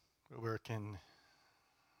We're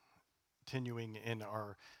continuing in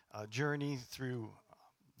our journey through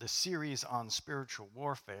the series on spiritual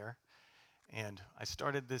warfare. And I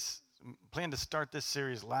planned to start this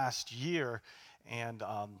series last year. And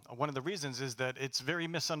one of the reasons is that it's very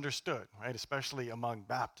misunderstood, right? Especially among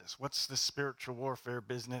Baptists. What's this spiritual warfare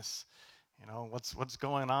business? You know, what's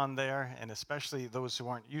going on there? And especially those who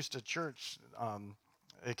aren't used to church,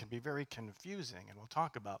 it can be very confusing, and we'll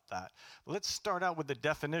talk about that. But let's start out with the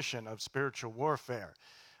definition of spiritual warfare.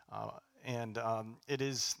 It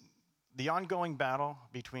is the ongoing battle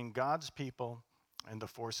between God's people and the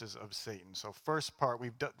forces of Satan. So first part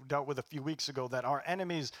we've dealt with a few weeks ago, that our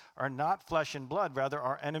enemies are not flesh and blood. Rather,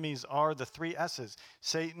 our enemies are the three S's: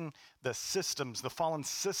 Satan, the systems, the fallen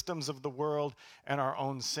systems of the world, and our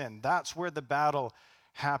own sin. That's where the battle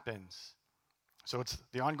happens. So it's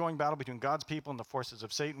the ongoing battle between God's people and the forces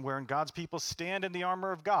of Satan, wherein God's people stand in the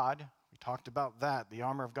armor of God. We talked about that, the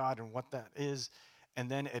armor of God and what that is, and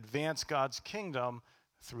then advance God's kingdom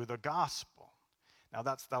through the gospel. Now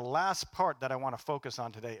that's the last part that I want to focus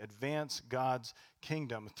on today: advance God's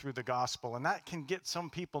kingdom through the gospel. And that can get some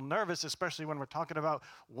people nervous, especially when we're talking about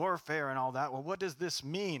warfare and all that. Well, what does this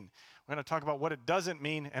mean? We're going to talk about what it doesn't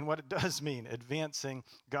mean and what it does mean, advancing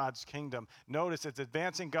God's kingdom. Notice it's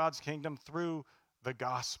advancing God's kingdom through the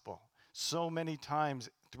gospel. So many times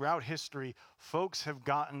throughout history, folks have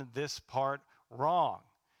gotten this part wrong,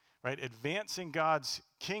 right? Advancing God's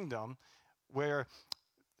kingdom, where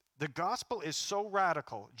the gospel is so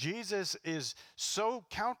radical. Jesus is so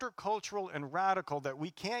countercultural and radical that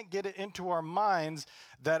we can't get it into our minds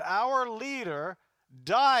that our leader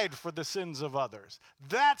died for the sins of others.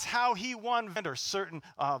 That's how he won certain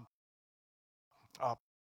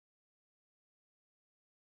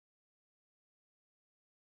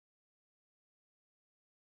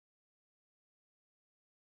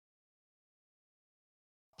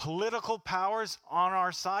political powers on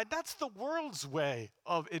our side. That's the world's way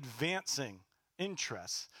of advancing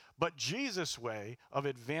interests. But Jesus' way of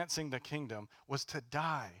advancing the kingdom was to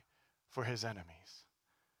die for his enemies.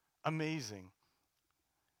 Amazing.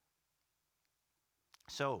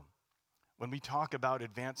 So, when we talk about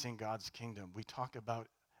advancing God's kingdom, we talk about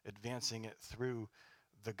advancing it through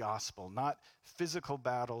the gospel, not physical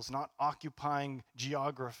battles, not occupying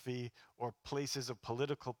geography or places of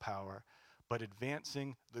political power, but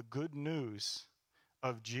advancing the good news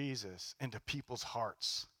of Jesus into people's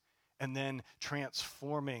hearts and then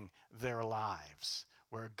transforming their lives,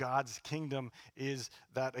 where God's kingdom is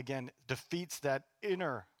that, again, defeats that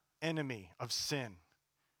inner enemy of sin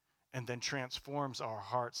and then transforms our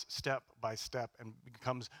hearts step by step and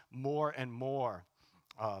becomes more and more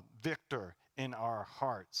victor in our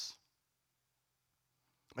hearts.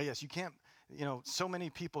 But yes, you can't, so many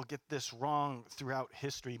people get this wrong throughout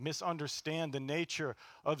history, misunderstand the nature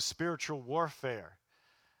of spiritual warfare.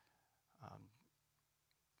 A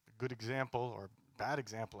good example, or bad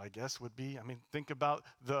example, I guess, would be, think about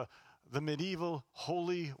the medieval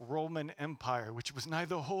Holy Roman Empire, which was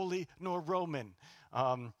neither holy nor Roman.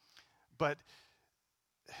 But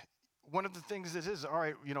one of the things that is, all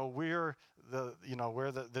right, we're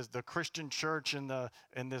the Christian church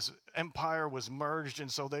and this empire was merged,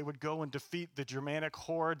 and so they would go and defeat the Germanic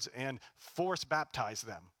hordes and force baptize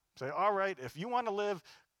them. Say, all right, if you want to live,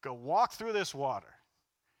 go walk through this water.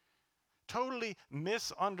 Totally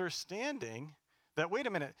misunderstanding that, wait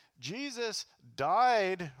a minute, Jesus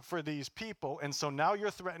died for these people, and so now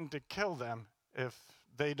you're threatened to kill them if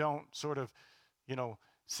they don't sort of,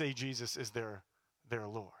 say Jesus is their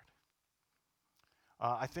Lord.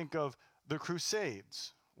 I think of the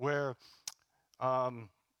Crusades, where,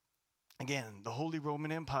 again, the Holy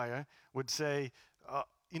Roman Empire would say,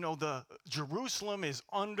 the Jerusalem is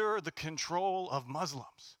under the control of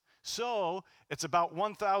Muslims. So it's about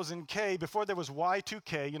 1000K. Before there was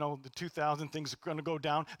Y2K, the 2000 things are going to go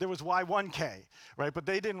down. There was Y1K, right? But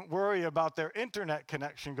they didn't worry about their internet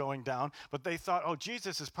connection going down. But they thought, oh,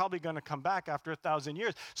 Jesus is probably going to come back after 1,000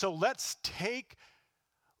 years. So let's take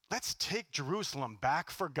Jerusalem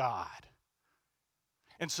back for God.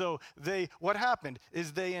 And so what happened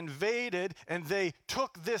is they invaded and they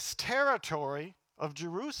took this territory of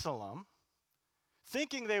Jerusalem,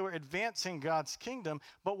 thinking they were advancing God's kingdom.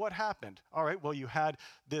 But what happened? All right, well, you had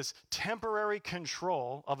this temporary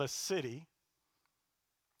control of a city.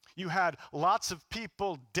 You had lots of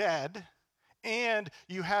people dead, and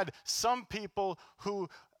you had some people who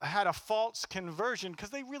had a false conversion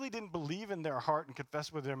because they really didn't believe in their heart and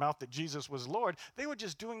confess with their mouth that Jesus was Lord. They were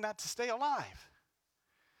just doing that to stay alive.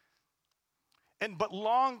 But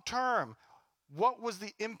long term, what was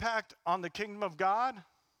the impact on the kingdom of God?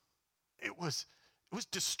 It was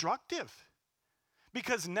destructive,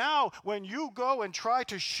 Because now, when you go and try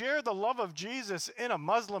to share the love of Jesus in a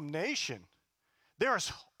Muslim nation,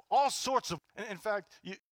 there's all sorts of, and in fact,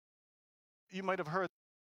 you might have heard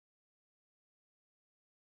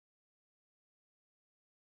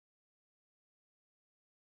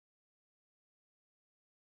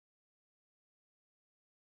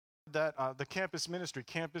that the campus ministry,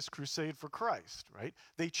 Campus Crusade for Christ, right?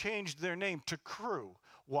 They changed their name to Cru.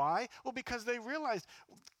 Why? Well, because they realized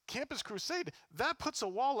Campus Crusade, that puts a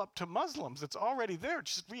wall up to Muslims. It's already there. It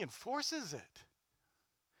just reinforces it.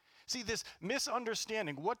 See, this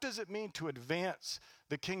misunderstanding, what does it mean to advance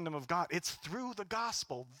the kingdom of God? It's through the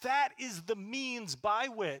gospel. That is the means by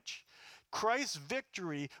which Christ's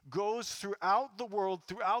victory goes throughout the world,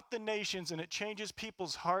 throughout the nations, and it changes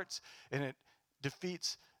people's hearts, and it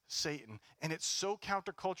defeats Satan. And it's so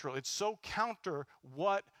countercultural. It's so counter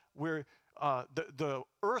what we're the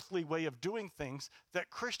earthly way of doing things that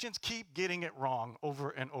Christians keep getting it wrong over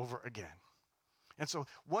and over again. And so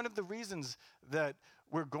one of the reasons that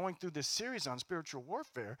we're going through this series on spiritual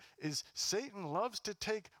warfare is Satan loves to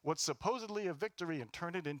take what's supposedly a victory and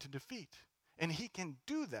turn it into defeat. And he can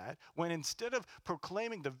do that when instead of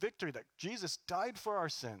proclaiming the victory that Jesus died for our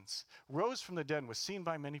sins, rose from the dead, and was seen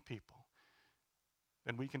by many people,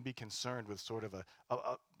 then we can be concerned with sort of a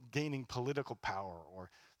gaining political power or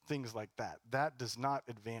things like that. That does not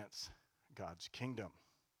advance God's kingdom.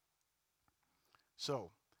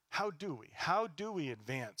 So, how do we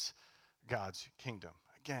advance God's kingdom?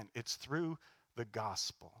 Again, it's through the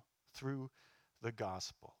gospel,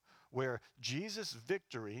 where Jesus'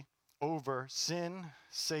 victory over sin,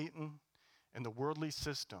 Satan, and the worldly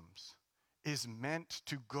systems is meant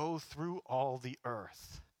to go through all the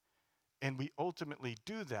earth. And we ultimately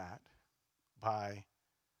do that by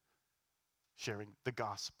sharing the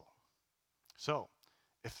gospel. So,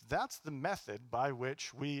 if that's the method by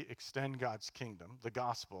which we extend God's kingdom, the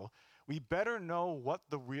gospel, we better know what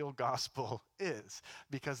the real gospel is,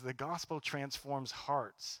 because the gospel transforms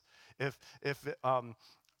hearts. If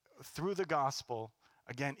through the gospel,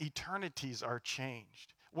 again, eternities are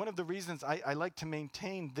changed. One of the reasons I like to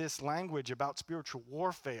maintain this language about spiritual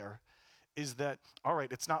warfare is that, all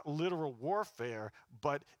right, it's not literal warfare,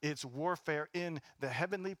 but it's warfare in the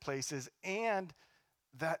heavenly places, and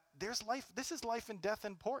that there's life. This is life and death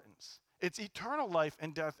importance. It's eternal life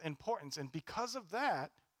and death importance. And because of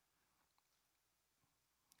that,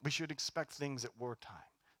 we should expect things at wartime,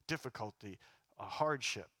 difficulty,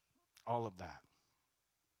 hardship, all of that.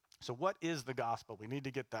 So what is the gospel? We need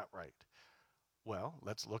to get that right. Well,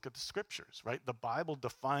 let's look at the scriptures, right? The Bible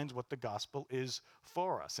defines what the gospel is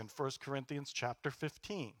for us in 1 Corinthians chapter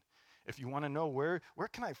 15. If you want to know where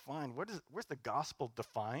can I find, where's the gospel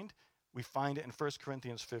defined? We find it in 1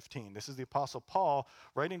 Corinthians 15. This is the Apostle Paul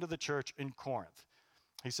writing to the church in Corinth.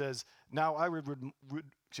 He says, now I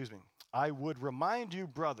would remind you,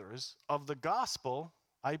 brothers, of the gospel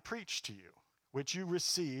I preached to you, which you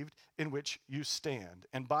received, in which you stand,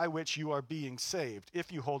 and by which you are being saved,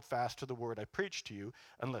 if you hold fast to the word I preached to you,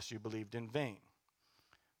 unless you believed in vain.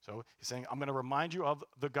 So he's saying, I'm going to remind you of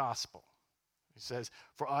the gospel. He says,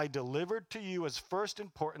 for I delivered to you as first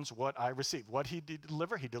importance what I received. What he did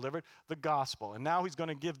deliver? He delivered the gospel. And now he's going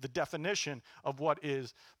to give the definition of what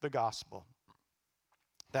is the gospel.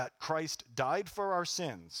 That Christ died for our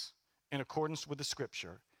sins in accordance with the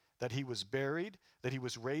scripture, that he was buried, that he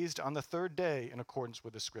was raised on the third day in accordance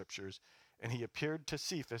with the scriptures, and he appeared to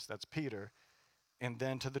Cephas, that's Peter, and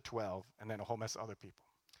then to the 12, and then a whole mess of other people.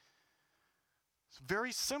 It's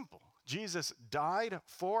very simple. Jesus died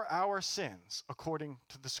for our sins according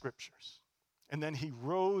to the scriptures, and then he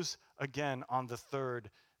rose again on the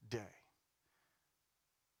third day.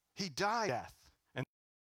 He died death.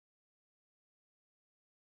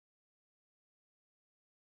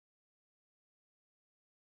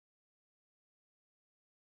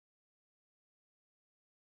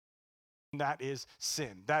 And that is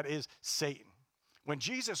sin. That is Satan. When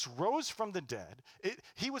Jesus rose from the dead,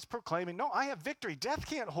 he was proclaiming, no, I have victory. Death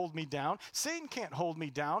can't hold me down. Satan can't hold me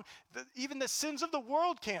down. Even the sins of the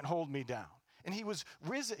world can't hold me down. And he was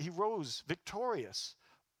risen. He rose victorious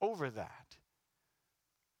over that.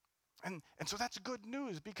 And so that's good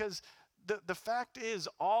news, because the fact is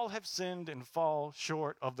all have sinned and fall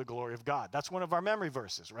short of the glory of God. That's one of our memory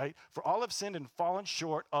verses, right? For all have sinned and fallen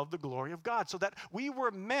short of the glory of God. So that we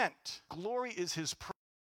were meant, glory is his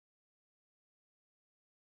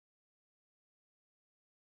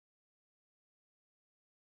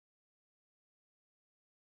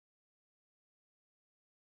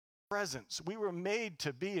presence. We were made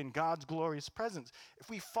to be in God's glorious presence. If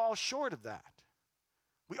we fall short of that,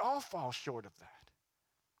 we all fall short of that.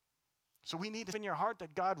 So we need to in your heart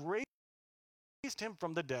that God raised raised him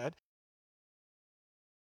from the dead.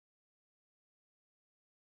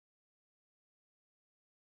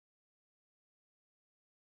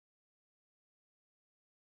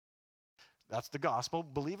 That's the gospel.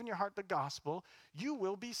 Believe in your heart the gospel, you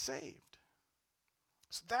will be saved.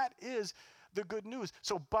 So that is the good news.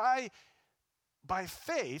 So by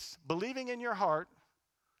faith, believing in your heart,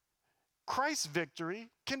 Christ's victory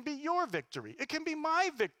can be your victory. It can be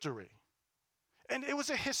my victory. And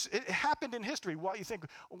it happened in history. Why you think,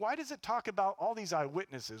 why does it talk about all these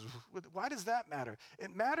eyewitnesses? Why does that matter?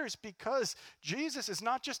 It matters because Jesus is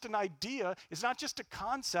not just an idea, it's not just a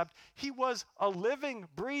concept. He was a living,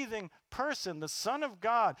 breathing person, the Son of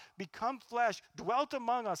God, become flesh, dwelt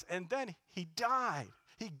among us, and then he died.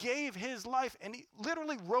 He gave his life, and he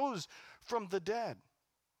literally rose from the dead.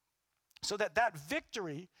 So that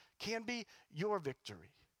victory can be your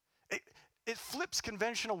victory. It flips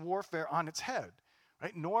conventional warfare on its head,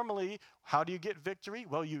 right? Normally, how do you get victory?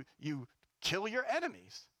 Well, you kill your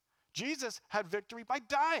enemies. Jesus had victory by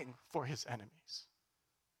dying for his enemies.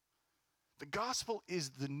 The gospel is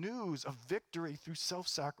the news of victory through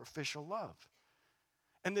self-sacrificial love.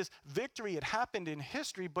 And this victory, it happened in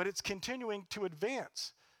history, but it's continuing to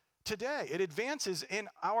advance today. It advances in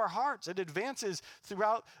our hearts. It advances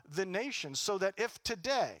throughout the nation, so that if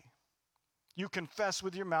today you confess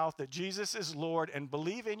with your mouth that Jesus is Lord and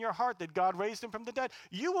believe in your heart that God raised him from the dead,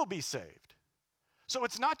 you will be saved. So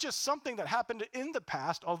it's not just something that happened in the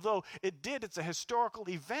past, although it did, it's a historical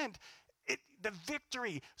event. The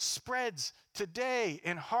victory spreads today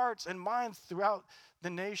in hearts and minds throughout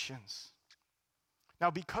the nations. Now,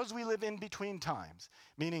 because we live in between times,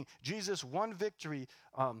 meaning Jesus won victory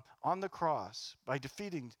on the cross by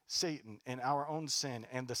defeating Satan and our own sin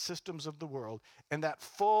and the systems of the world, and that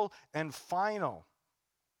full and final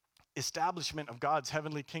establishment of God's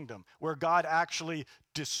heavenly kingdom, where God actually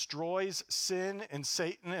destroys sin and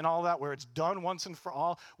Satan and all that, where it's done once and for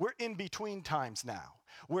all, we're in between times now,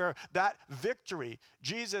 where that victory,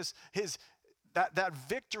 Jesus, that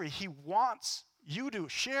victory, he wants you to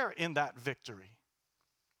share in that victory.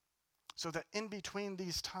 So that in between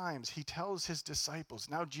these times, he tells his disciples,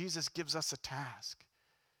 now Jesus gives us a task.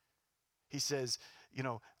 He says,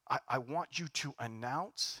 I want you to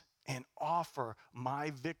announce and offer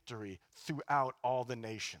my victory throughout all the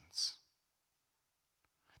nations.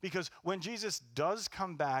 Because when Jesus does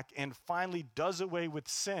come back and finally does away with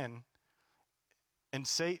sin and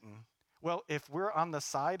Satan, well, if we're on the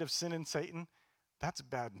side of sin and Satan, that's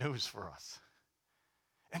bad news for us.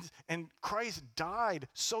 And Christ died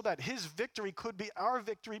so that his victory could be our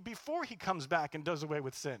victory before he comes back and does away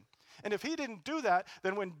with sin. And if he didn't do that,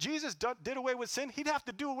 then when Jesus did away with sin, he'd have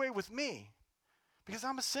to do away with me because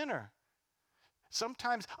I'm a sinner.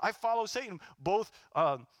 Sometimes I follow Satan, both,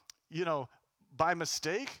 by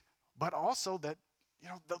mistake, but also that,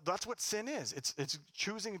 that's what sin is. It's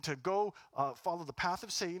choosing to go follow the path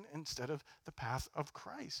of Satan instead of the path of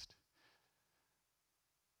Christ.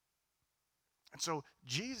 And so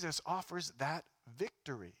Jesus offers that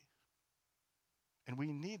victory. And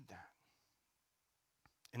we need that.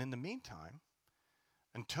 And in the meantime,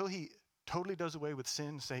 until he totally does away with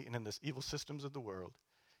sin, Satan, and the evil systems of the world,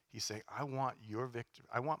 he's saying, I want your victory.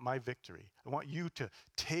 I want my victory. I want you to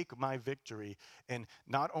take my victory and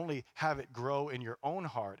not only have it grow in your own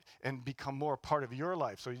heart and become more a part of your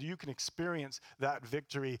life so you can experience that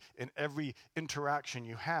victory in every interaction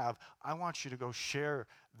you have. I want you to go share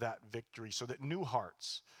that victory so that new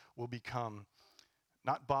hearts will become,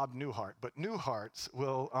 not Bob Newhart, but new hearts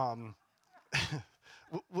will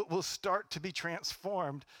will start to be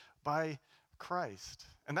transformed by Christ.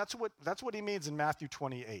 And that's what he means in Matthew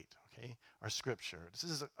 28, okay, our scripture. This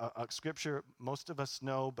is a scripture most of us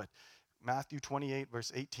know, but Matthew 28,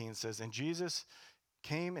 verse 18 says, and Jesus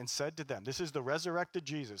came and said to them, this is the resurrected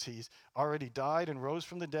Jesus. He's already died and rose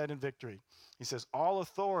from the dead in victory. He says, all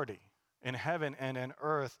authority in heaven and in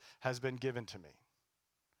earth has been given to me.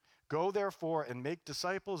 Go therefore and make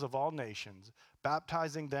disciples of all nations,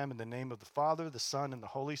 baptizing them in the name of the Father, the Son, and the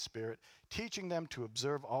Holy Spirit, teaching them to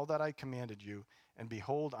observe all that I commanded you. And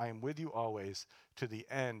behold, I am with you always to the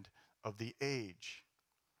end of the age.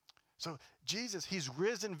 So Jesus, he's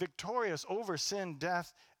risen victorious over sin,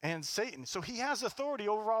 death, and Satan. So he has authority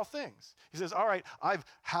over all things. He says, all right, I've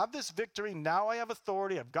had this victory. Now I have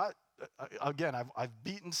authority. I've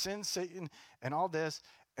beaten sin, Satan, and all this.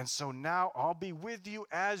 And so now I'll be with you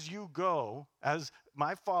as you go, as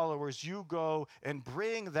my followers, you go and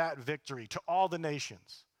bring that victory to all the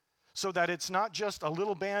nations. so that it's not just a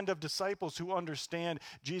little band of disciples who understand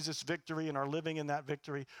Jesus' victory and are living in that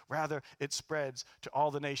victory. Rather, it spreads to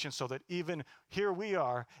all the nations, so that even here we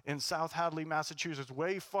are in South Hadley, Massachusetts,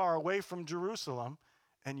 way far away from Jerusalem,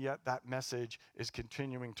 and yet that message is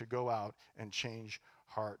continuing to go out and change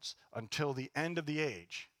hearts until the end of the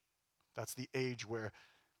age. That's the age where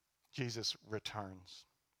Jesus returns.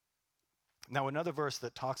 Now, another verse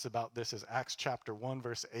that talks about this is Acts chapter 1,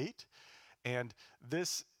 verse 8. And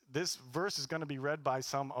this verse is going to be read by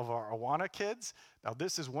some of our Awana kids. Now,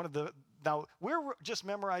 this is now we're just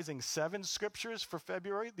memorizing 7 scriptures for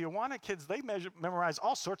February. The Awana kids, they memorize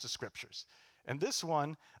all sorts of scriptures. And this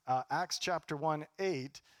one, Acts chapter 1,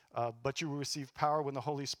 8, but you will receive power when the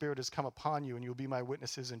Holy Spirit has come upon you, and you'll be my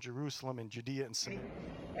witnesses in Jerusalem and Judea and Samaria.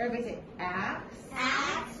 Everybody say Acts.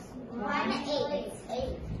 Acts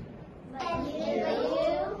 1:8. And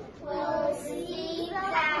you will receive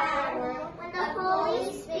power when the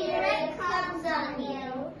Holy Spirit comes on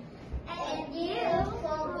you, and you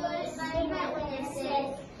will be my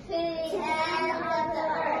witnesses to the end of the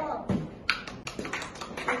earth.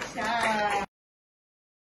 Good job.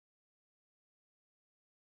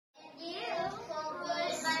 And you will be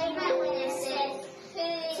my witnesses to the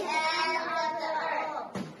end of the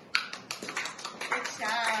earth. Good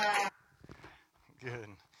job. Good.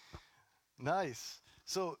 Nice.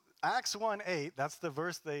 So Acts 1:8, that's the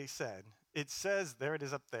verse they said. It says, there it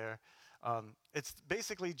is up there. It's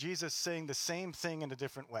basically Jesus saying the same thing in a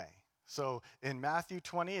different way. So in Matthew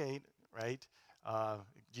 28, right,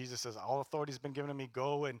 Jesus says, all authority has been given to me,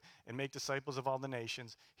 go and make disciples of all the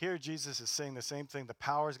nations. Here Jesus is saying the same thing. The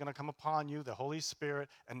power is going to come upon you, the Holy Spirit,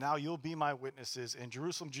 and now you'll be my witnesses in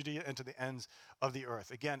Jerusalem, Judea, and to the ends of the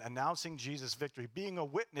earth. Again, announcing Jesus' victory, being a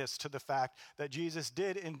witness to the fact that Jesus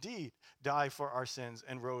did indeed die for our sins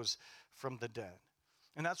and rose from the dead.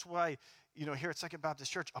 And that's why, here at Second Baptist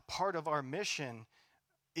Church, a part of our mission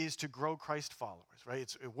is to grow Christ followers, right?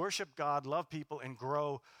 It's worship God, love people, and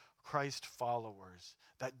grow Christ followers.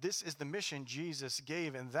 That this is the mission Jesus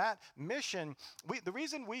gave. And that mission, the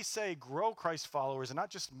reason we say grow Christ followers and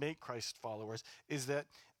not just make Christ followers is that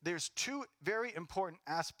there's 2 very important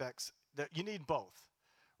aspects that you need both,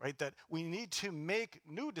 right? That we need to make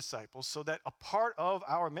new disciples, so that a part of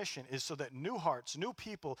our mission is so that new hearts, new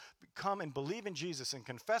people come and believe in Jesus and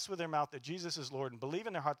confess with their mouth that Jesus is Lord and believe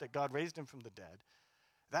in their heart that God raised him from the dead.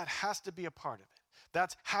 That has to be a part of it.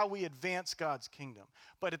 That's how we advance God's kingdom.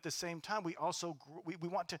 But at the same time, we also we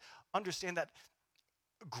want to understand that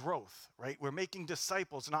growth, right? We're making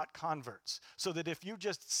disciples, not converts. So that if you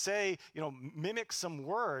just say, mimic some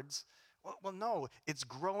words, well, no, it's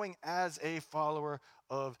growing as a follower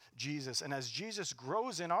of Jesus. And as Jesus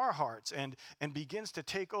grows in our hearts and begins to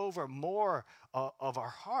take over more of our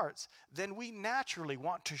hearts, then we naturally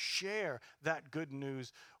want to share that good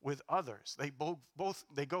news with others. They both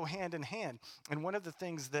go hand in hand. And one of the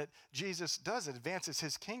things that Jesus does, advances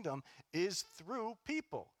his kingdom, is through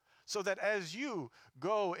people. So that as you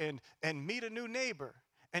go and meet a new neighbor,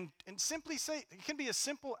 and simply say, it can be as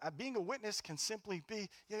simple, being a witness can simply be,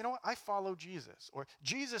 I follow Jesus, or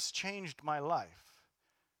Jesus changed my life.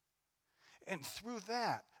 And through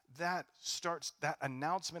that starts that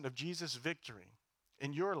announcement of Jesus' victory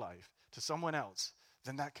in your life to someone else.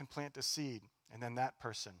 Then that can plant a seed, and then that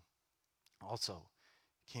person also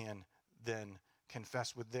can then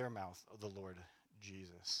confess with their mouth of the Lord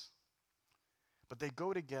Jesus. But they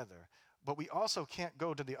go together. But we also can't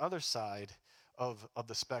go to the other side of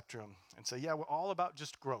the spectrum and say, we're all about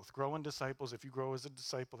just growth, growing disciples. If you grow as a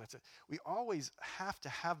disciple, that's it. We always have to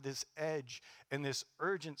have this edge and this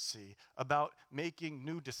urgency about making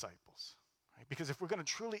new disciples, right? Because if we're going to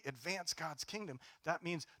truly advance God's kingdom, that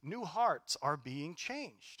means new hearts are being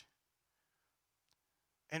changed.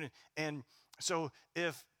 And so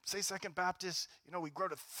if, say, Second Baptist, we grow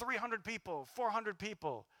to 300 people, 400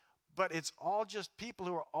 people, but it's all just people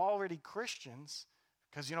who are already Christians,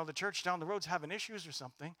 because, the church down the road's having issues or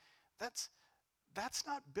something, that's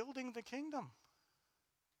not building the kingdom.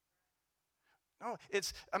 No,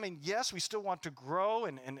 yes, we still want to grow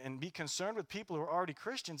and be concerned with people who are already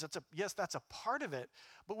Christians. That's a part of it,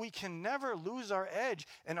 but we can never lose our edge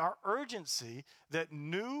and our urgency that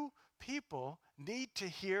new people need to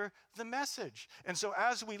hear the message. And so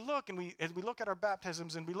as we look at our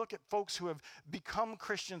baptisms and we look at folks who have become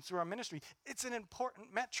Christians through our ministry, it's an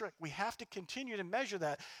important metric. We have to continue to measure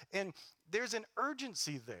that. And there's an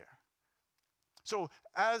urgency there. So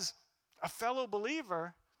as a fellow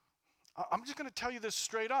believer, I'm just going to tell you this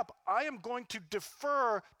straight up. I am going to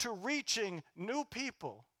defer to reaching new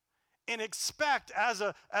people and expect as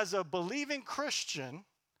a believing Christian,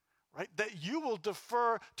 right? That you will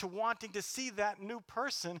defer to wanting to see that new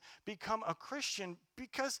person become a Christian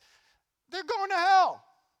because they're going to hell.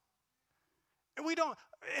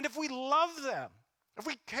 And if we love them, if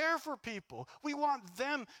we care for people, we want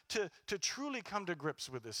them to truly come to grips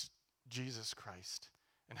with this Jesus Christ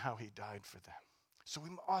and how he died for them. So we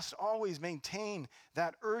must always maintain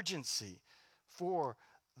that urgency for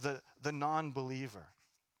the non-believer.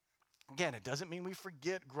 Again, it doesn't mean we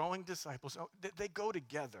forget growing disciples. No, they go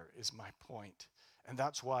together is my point. And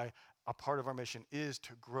that's why a part of our mission is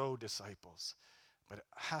to grow disciples. But it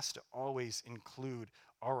has to always include,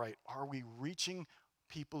 all right, are we reaching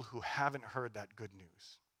people who haven't heard that good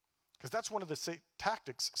news? Because that's one of the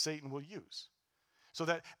tactics Satan will use. So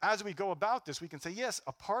that as we go about this, we can say, yes,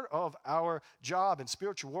 a part of our job in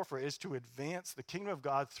spiritual warfare is to advance the kingdom of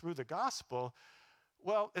God through the gospel.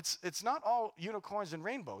 Well, it's not all unicorns and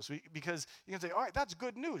rainbows, because you can say, all right, that's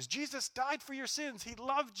good news. Jesus died for your sins. He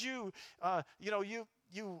loved you.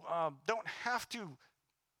 You don't have to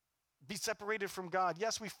be separated from God.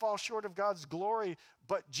 Yes, we fall short of God's glory,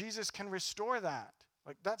 but Jesus can restore that.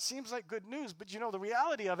 Like, that seems like good news, but the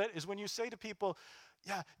reality of it is when you say to people,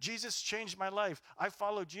 yeah, Jesus changed my life. I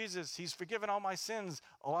follow Jesus. He's forgiven all my sins.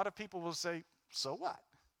 A lot of people will say, so what?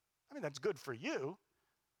 I mean, that's good for you.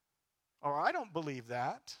 Or I don't believe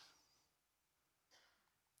that.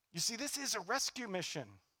 You see, this is a rescue mission.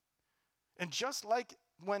 And just like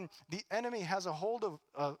when the enemy has a hold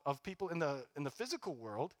of people in the physical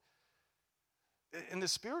world, in the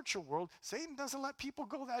spiritual world, Satan doesn't let people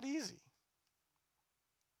go that easy.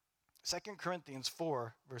 2 Corinthians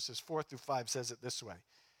 4, verses 4 through 5 says it this way.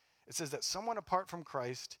 It says that someone apart from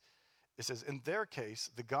Christ, it says, in their case,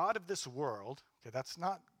 the God of this world, okay, that's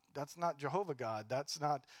not Jehovah God, that's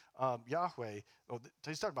not Yahweh,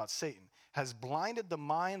 he's talking about Satan, has blinded the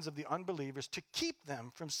minds of the unbelievers to keep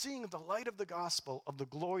them from seeing the light of the gospel of the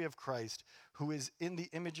glory of Christ, who is in the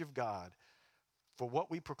image of God. For what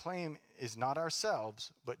we proclaim is not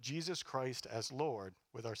ourselves, but Jesus Christ as Lord,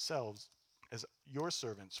 with ourselves as your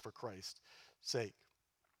servants for Christ's sake.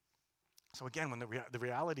 So again, when the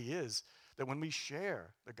reality is that when we share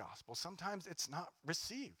the gospel, sometimes it's not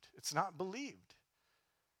received, it's not believed.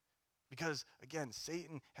 Because, again,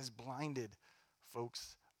 Satan has blinded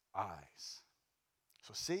folks' eyes.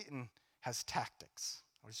 So Satan has tactics.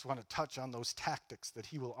 I just want to touch on those tactics that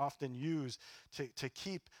he will often use to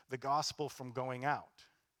keep the gospel from going out.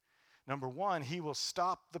 Number one, he will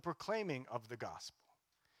stop the proclaiming of the gospel.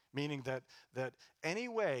 Meaning that any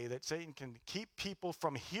way that Satan can keep people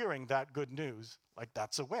from hearing that good news, like,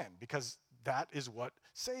 that's a win. Because that is what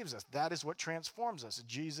saves us. That is what transforms us.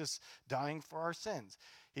 Jesus dying for our sins.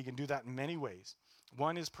 He can do that in many ways.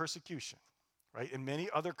 One is persecution, right? In many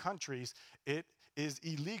other countries, it is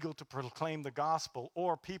illegal to proclaim the gospel,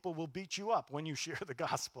 or people will beat you up when you share the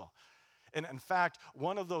gospel. And in fact,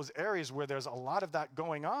 one of those areas where there's a lot of that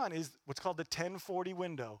going on is what's called the 1040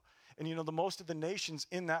 window. And the most of the nations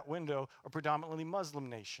in that window are predominantly Muslim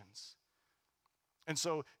nations. And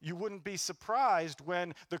so you wouldn't be surprised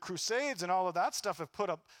when the Crusades and all of that stuff have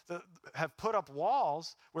put up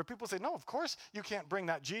walls where people say, no, of course you can't bring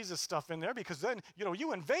that Jesus stuff in there, because then,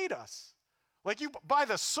 you invade us. Like, you, by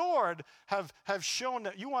the sword, have shown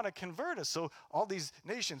that you want to convert us. So all these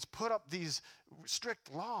nations put up these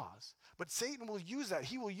strict laws. But Satan will use that.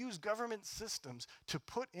 He will use government systems to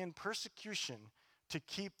put in persecution to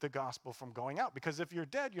keep the gospel from going out. Because if you're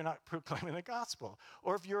dead, you're not proclaiming the gospel.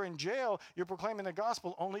 Or if you're in jail, you're proclaiming the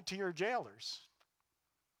gospel only to your jailers.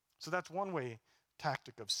 So that's one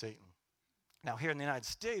tactic of Satan. Now, here in the United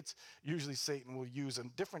States, usually Satan will use a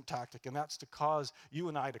different tactic, and that's to cause you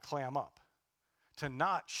and I to clam up, to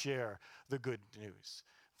not share the good news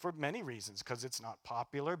for many reasons, because it's not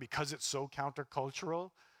popular, because it's so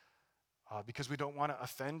countercultural, because we don't want to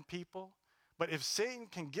offend people. But if Satan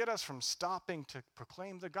can get us from stopping to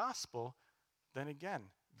proclaim the gospel, then again,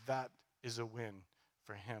 that is a win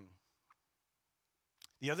for him.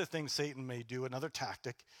 The other thing Satan may do, another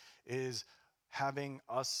tactic, is having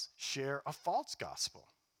us share a false gospel,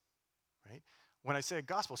 right? When I say a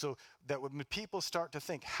gospel, so that when people start to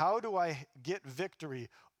think, how do I get victory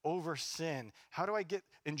over sin? How do I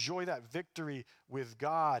enjoy that victory with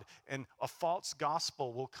God? And a false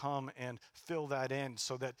gospel will come and fill that in,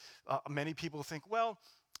 so that many people think, well,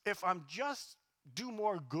 if I'm just do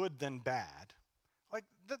more good than bad, like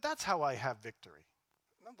that's how I have victory.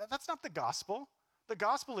 No, that's not the gospel. The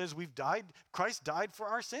gospel is Christ died for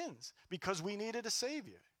our sins because we needed a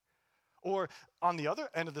savior. Or on the other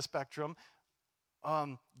end of the spectrum,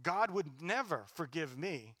 God would never forgive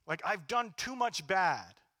me. Like, I've done too much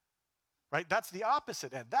bad. right? That's the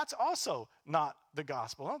opposite end. That's also not the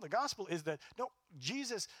gospel. No, the gospel is that, no,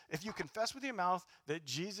 Jesus, if you confess with your mouth that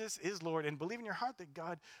Jesus is Lord and believe in your heart that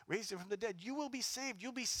God raised him from the dead, you will be saved.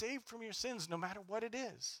 You'll be saved from your sins no matter what it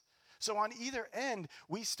is. So on either end,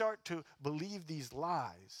 we start to believe these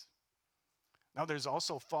lies. Now, there's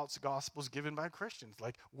also false gospels given by Christians,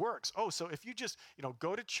 like works. Oh, so if you just,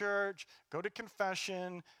 go to church, go to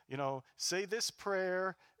confession, say this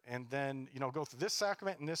prayer, and then, go through this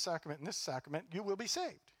sacrament and this sacrament and this sacrament, you will be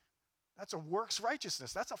saved. That's a works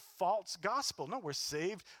righteousness. That's a false gospel. No, we're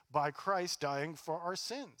saved by Christ dying for our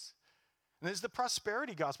sins. And there's the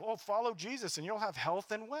prosperity gospel. Oh, follow Jesus and you'll have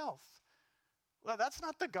health and wealth. Well, that's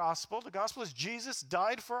not the gospel. The gospel is Jesus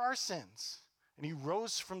died for our sins, and he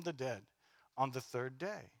rose from the dead on the third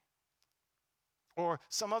day. Or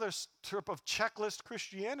some other type of checklist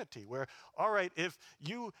Christianity where, all right, if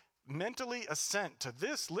you mentally assent to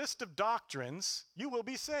this list of doctrines, you will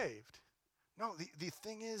be saved. No, the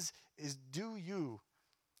thing is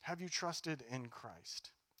have you trusted in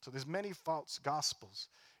Christ? So there's many false gospels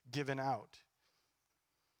given out.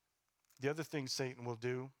 The other thing Satan will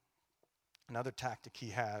do, another tactic he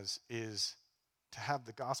has, is to have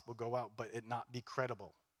the gospel go out but it not be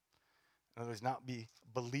credible. In other words, not be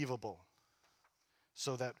believable.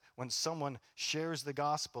 So that when someone shares the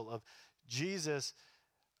gospel of Jesus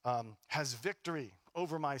has victory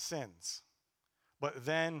over my sins, but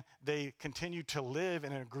then they continue to live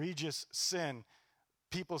in an egregious sin,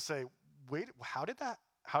 people say, wait, how does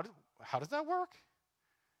that work?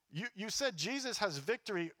 You said Jesus has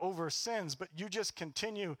victory over sins, but you just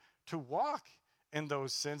continue to walk in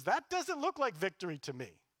those sins. That doesn't look like victory to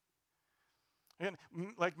me. And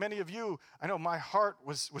like many of you, I know my heart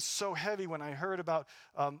was so heavy when I heard about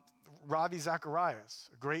Ravi Zacharias,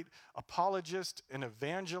 a great apologist and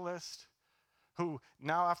evangelist, who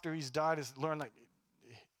now after he's died has learned that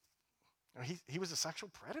he was a sexual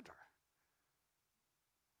predator.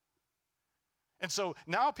 And so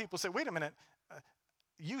now people say, wait a minute,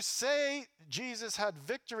 you say Jesus had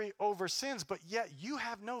victory over sins, but yet you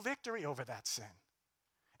have no victory over that sin.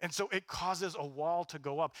 And so it causes a wall to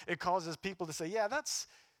go up. It causes people to say, yeah,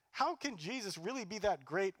 how can Jesus really be that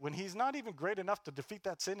great when he's not even great enough to defeat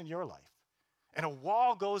that sin in your life? And a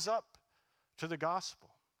wall goes up to the gospel.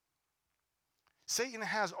 Satan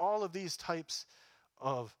has all of these types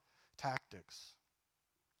of tactics.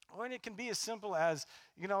 Or it can be as simple as,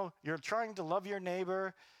 you're trying to love your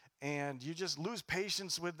neighbor and you just lose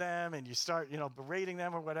patience with them and you start, berating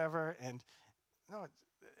them or whatever. And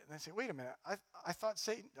they say, wait a minute, I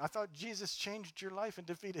thought Jesus changed your life and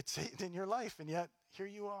defeated Satan in your life, and yet here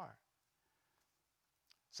you are.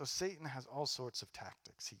 So Satan has all sorts of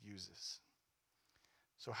tactics he uses.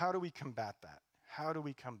 So how do we combat that? How do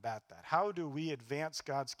we combat that? How do we advance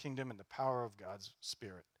God's kingdom in the power of God's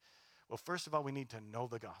Spirit? Well, first of all, we need to know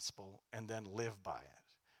the gospel and then live by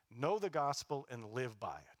it. Know the gospel and live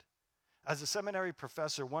by it. As a seminary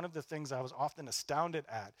professor, one of the things I was often astounded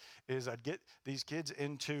at is I'd get these kids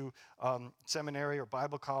into seminary or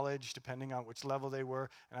Bible college, depending on which level they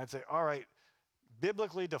were, and I'd say, all right,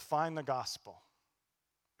 biblically define the gospel.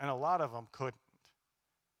 And a lot of them couldn't.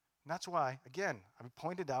 And that's why, again, I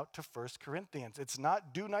pointed out to 1 Corinthians. It's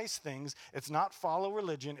not do nice things. It's not follow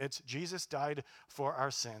religion. It's Jesus died for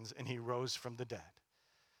our sins, and he rose from the dead.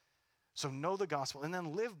 So know the gospel and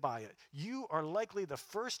then live by it. You are likely the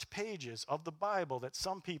first pages of the Bible that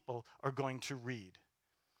some people are going to read.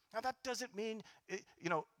 Now that doesn't mean,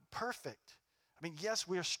 perfect. I mean, yes,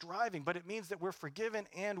 we are striving, but it means that we're forgiven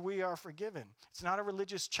and we are forgiven. It's not a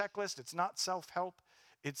religious checklist. It's not self-help.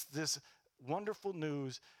 It's this wonderful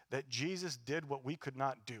news that Jesus did what we could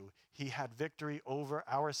not do. He had victory over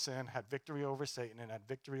our sin, had victory over Satan, and had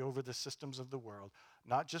victory over the systems of the world,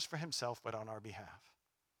 not just for himself, but on our behalf.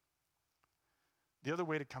 The other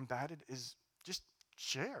way to combat it is just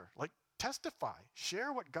share, testify.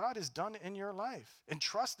 Share what God has done in your life and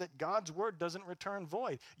trust that God's word doesn't return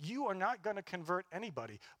void. You are not going to convert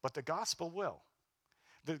anybody, but the gospel will.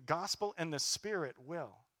 The gospel and the Spirit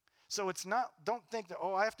will. So don't think that,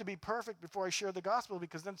 I have to be perfect before I share the gospel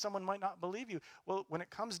because then someone might not believe you. Well, when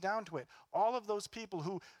it comes down to it, all of those people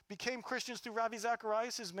who became Christians through Ravi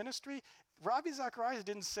Zacharias' ministry, Ravi Zacharias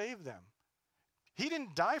didn't save them. He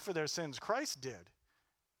didn't die for their sins. Christ did.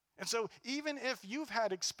 And so even if you've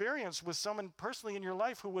had experience with someone personally in your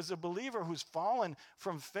life who was a believer who's fallen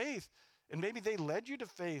from faith, and maybe they led you to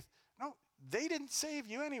faith, no, they didn't save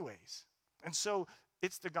you anyways. And so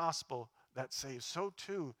it's the gospel that saves. So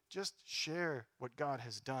too, just share what God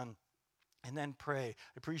has done And then pray.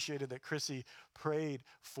 I appreciated that Chrissy prayed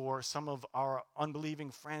for some of our unbelieving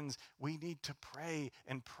friends. We need to pray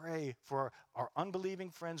and pray for our unbelieving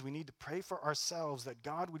friends. We need to pray for ourselves that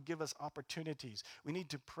God would give us opportunities. We need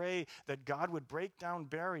to pray that God would break down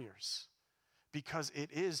barriers, because it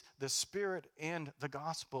is the Spirit and the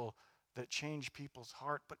gospel that change people's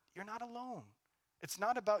heart. But you're not alone. It's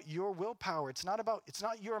not about your willpower. It's not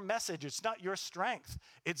your message. It's not your strength.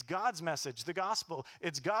 It's God's message, the gospel.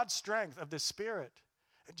 It's God's strength of the Spirit.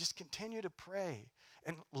 And just continue to pray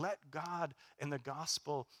and let God and the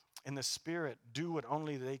gospel and the Spirit do what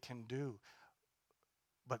only they can do.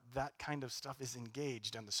 But that kind of stuff is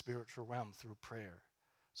engaged in the spiritual realm through prayer.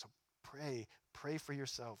 So pray for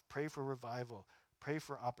yourself, pray for revival, pray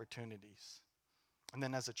for opportunities. And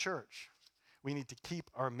then as a church, we need to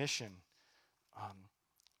keep our mission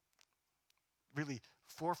really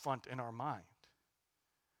forefront in our mind,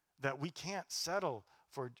 that we can't settle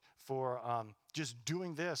for just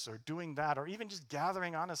doing this or doing that, or even just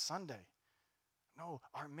gathering on a Sunday. No,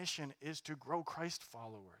 our mission is to grow Christ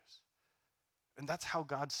followers. And that's how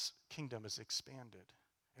God's kingdom is expanded.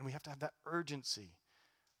 And we have to have that urgency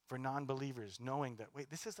for non-believers, knowing that, wait,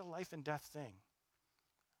 this is a life and death thing.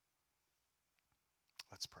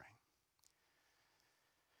 Let's pray.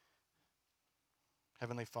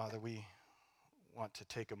 Heavenly Father, we want to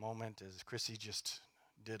take a moment, as Chrissy just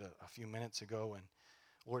did a few minutes ago, and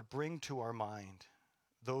Lord, bring to our mind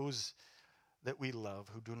those that we love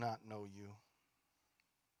who do not know you.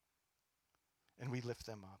 And we lift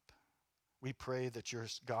them up. We pray that your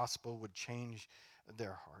gospel would change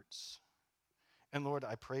their hearts. And Lord,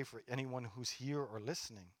 I pray for anyone who's here or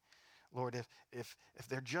listening. Lord, if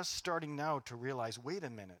they're just starting now to realize, wait a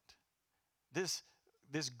minute, this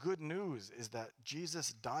good news is that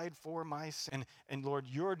Jesus died for my sin. And Lord,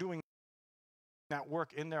 you're doing that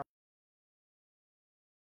work in their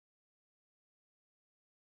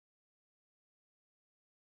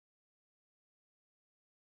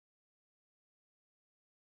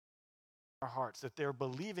hearts, that they're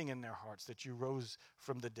believing in their hearts that you rose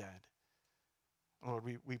from the dead. Lord,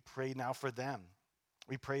 we pray now for them.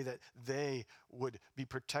 We pray that they would be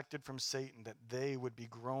protected from Satan, that they would be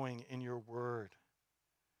growing in your word.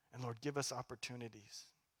 And Lord, give us opportunities.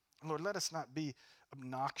 And Lord, let us not be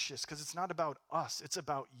obnoxious, because it's not about us, it's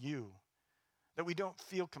about you. That we don't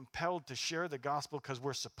feel compelled to share the gospel because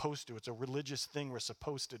we're supposed to. It's a religious thing we're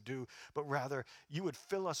supposed to do. But rather, you would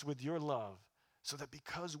fill us with your love, so that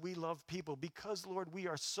because we love people, because, Lord, we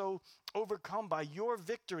are so overcome by your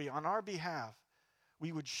victory on our behalf,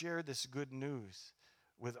 we would share this good news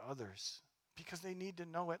with others, because they need to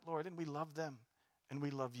know it, Lord, and we love them, and we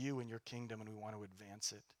love you and your kingdom, and we want to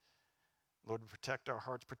advance it. Lord, protect our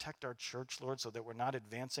hearts, protect our church, Lord, so that we're not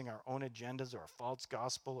advancing our own agendas or a false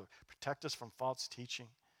gospel, or protect us from false teaching.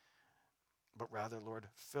 But rather, Lord,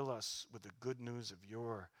 fill us with the good news of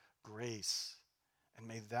your grace, and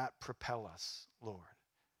may that propel us, Lord,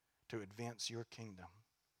 to advance your kingdom,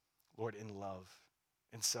 Lord, in love,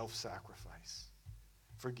 in self-sacrifice.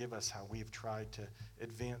 Forgive us how we've tried to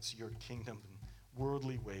advance your kingdom in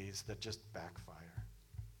worldly ways that just backfire,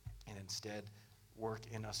 and instead work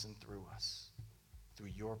in us and through us, through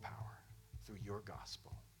your power, through your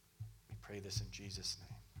gospel. We pray this in Jesus'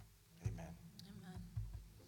 name.